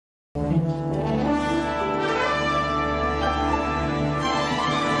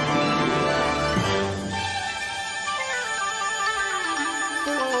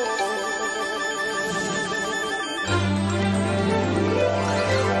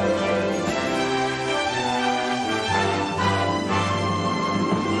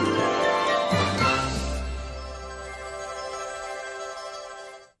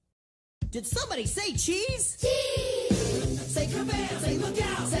Somebody say cheese! Cheese! Say kabam! Say look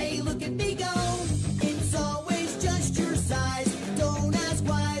out! Say look at me go! It's always just your size. Don't ask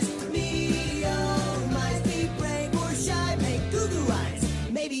why's. Me, oh, might be brave or shy. Make goo-goo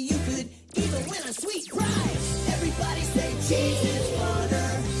eyes. Maybe you could even win a sweet prize. Everybody say cheese is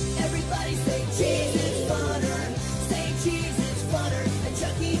funner. Everybody say cheese is funner. Say cheese is funner than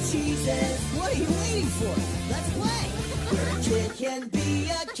Chuck E. Cheese's. What are you waiting for? Let's play! Where a kid can be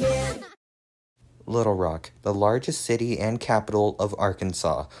a kid. Little Rock, the largest city and capital of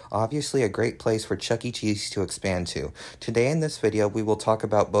Arkansas. Obviously a great place for Chuck E. Cheese to expand to. Today in this video, we will talk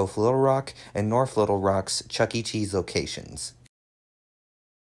about both Little Rock and North Little Rock's Chuck E. Cheese locations.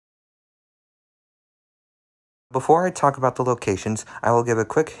 Before I talk about the locations, I will give a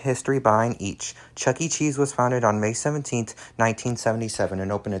quick history behind each. Chuck E. Cheese was founded on May 17, 1977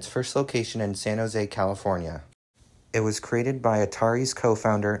 and opened its first location in San Jose, California. It was created by Atari's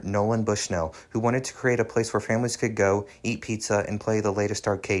co-founder, Nolan Bushnell, who wanted to create a place where families could go, eat pizza, and play the latest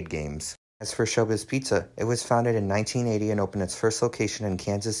arcade games. As for Showbiz Pizza, it was founded in 1980 and opened its first location in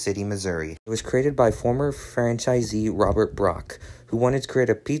Kansas City, Missouri. It was created by former franchisee Robert Brock, who wanted to create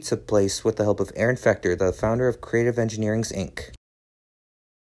a pizza place with the help of Aaron Fechter, the founder of Creative Engineering's Inc.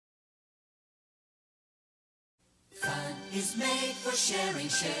 Fun is made for sharing,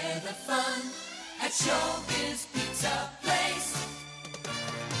 share the fun at Showbiz Pizza Place.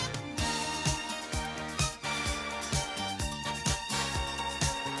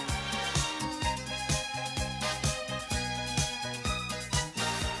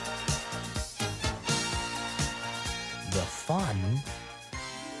 The fun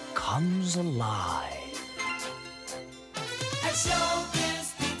comes alive At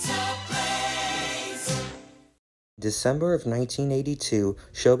Showbiz Pizza Place. December of 1982,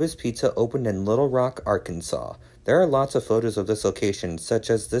 Showbiz Pizza opened in Little Rock, Arkansas. There are lots of photos of this location, such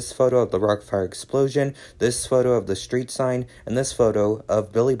as this photo of the rock fire explosion, this photo of the street sign, and this photo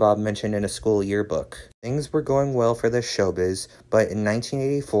of Billy Bob mentioned in a school yearbook. Things were going well for this Showbiz, but in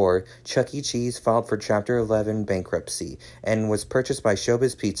 1984, Chuck E. Cheese filed for Chapter 11 bankruptcy and was purchased by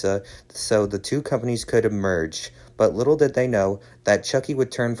Showbiz Pizza, so the two companies could merge. But little did they know that Chuck E.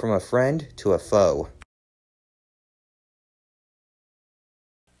 would turn from a friend to a foe.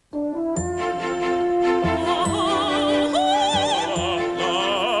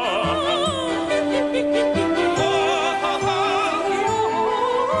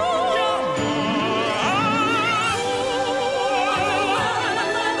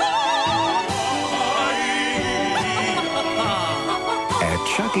 At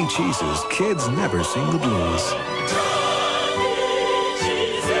Chuck E. Cheese's, kids never sing the blues.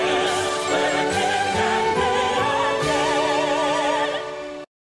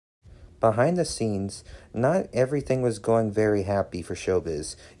 Behind the scenes, not everything was going very happy for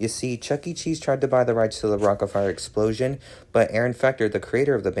Showbiz. You see, Chuck E. Cheese tried to buy the rights to the Rock-afire explosion, but Aaron Fechter, the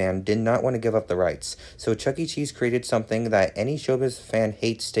creator of the band, did not want to give up the rights. So Chuck E. Cheese created something that any Showbiz fan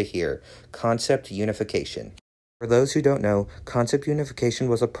hates to hear: concept unification. For those who don't know, concept unification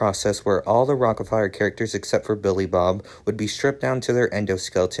was a process where all the Rock-afire characters except for Billy Bob would be stripped down to their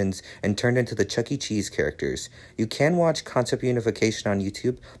endoskeletons and turned into the Chuck E. Cheese characters. You can watch concept unification on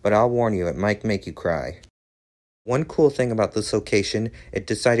YouTube, but I'll warn you, it might make you cry. One cool thing about this location, it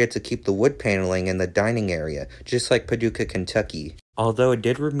decided to keep the wood paneling in the dining area, just like Paducah, Kentucky. Although it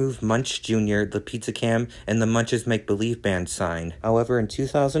did remove Munch Jr., the Pizza Cam, and the Munch's Make Believe Band sign. However, in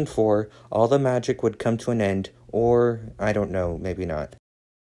 2004, all the magic would come to an end, or, I don't know, maybe not.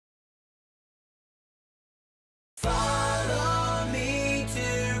 Follow me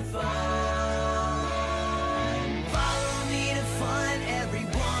to fun. Follow me to fun.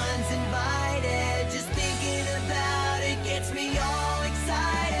 Everyone's invited. Just thinking about it gets me all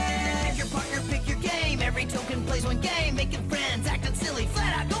excited. Pick your partner, pick your game. Every token plays one game. Making friends, acting silly,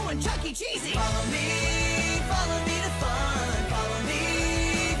 flat out going Chuck E. Cheesy. Follow me to fun. Follow me to fun. Follow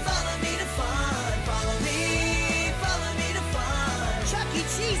me to fun. Chuck E.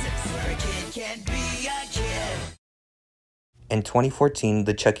 Cheese's, where a kid can be a kid. In 2014,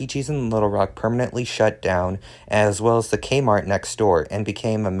 the Chuck E. Cheese in Little Rock permanently shut down, as well as the Kmart next door, and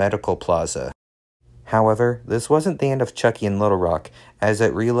became a medical plaza. However, this wasn't the end of Chuck E. in Little Rock, as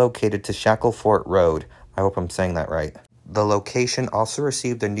it relocated to Shackleford Road. I hope I'm saying that right. The location also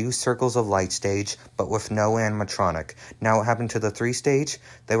received a new Circles of Light stage, but with no animatronic. Now what happened to the 3 stage?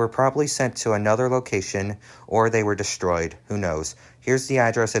 They were probably sent to another location, or they were destroyed. Who knows? Here's the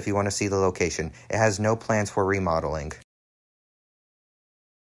address if you want to see the location. It has no plans for remodeling.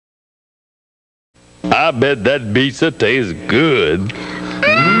 I bet that pizza tastes good.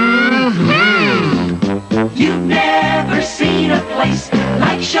 You've never never seen a place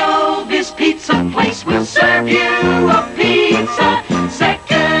like Showbiz Pizza Place. We'll serve you a pizza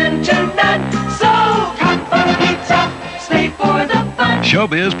second to none. So come for pizza, stay for the fun.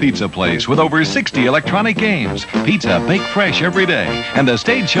 Showbiz Pizza Place with over 60 electronic games. Pizza baked fresh every day. And the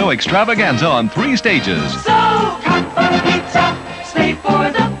stage show extravaganza on 3 stages. So come for pizza, stay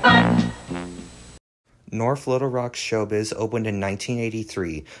for the fun. North Little Rock's Showbiz opened in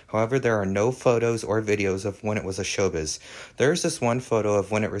 1983. However, there are no photos or videos of when it was a Showbiz. There is this one photo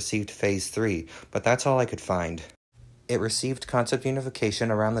of when it received Phase 3, but that's all I could find. It received concept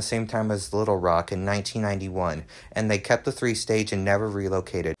unification around the same time as Little Rock in 1991, and they kept the 3 stage and never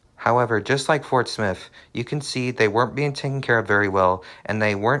relocated. However, just like Fort Smith, you can see they weren't being taken care of very well, and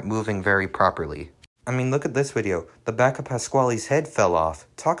they weren't moving very properly. I mean, look at this video. The back of Pasquale's head fell off.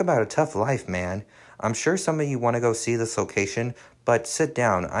 Talk about a tough life, man. I'm sure some of you want to go see this location, but sit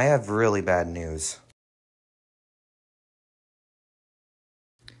down, I have really bad news.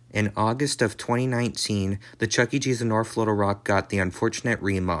 In August of 2019, the Chuck E. Cheese in North Little Rock got the unfortunate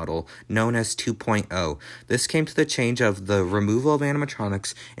remodel, known as 2.0. This came to the change of the removal of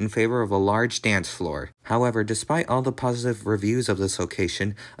animatronics in favor of a large dance floor. However, despite all the positive reviews of this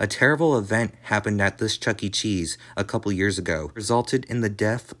location, a terrible event happened at this Chuck E. Cheese a couple years ago, resulted in the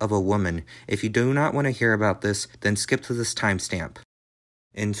death of a woman. If you do not want to hear about this, then skip to this timestamp.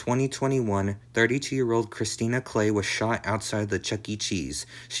 In 2021, 32-year-old Christina Clay was shot outside the Chuck E. Cheese.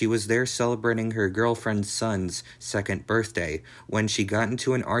 She was there celebrating her girlfriend's son's 2nd birthday when she got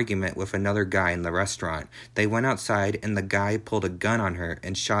into an argument with another guy in the restaurant. They went outside and the guy pulled a gun on her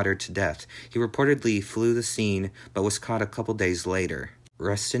and shot her to death. He reportedly flew the scene but was caught a couple days later.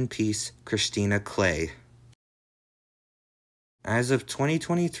 Rest in peace, Christina Clay. As of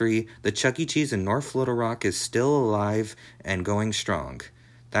 2023, the Chuck E. Cheese in North Little Rock is still alive and going strong.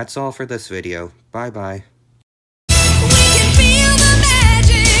 That's all for this video. Bye-bye.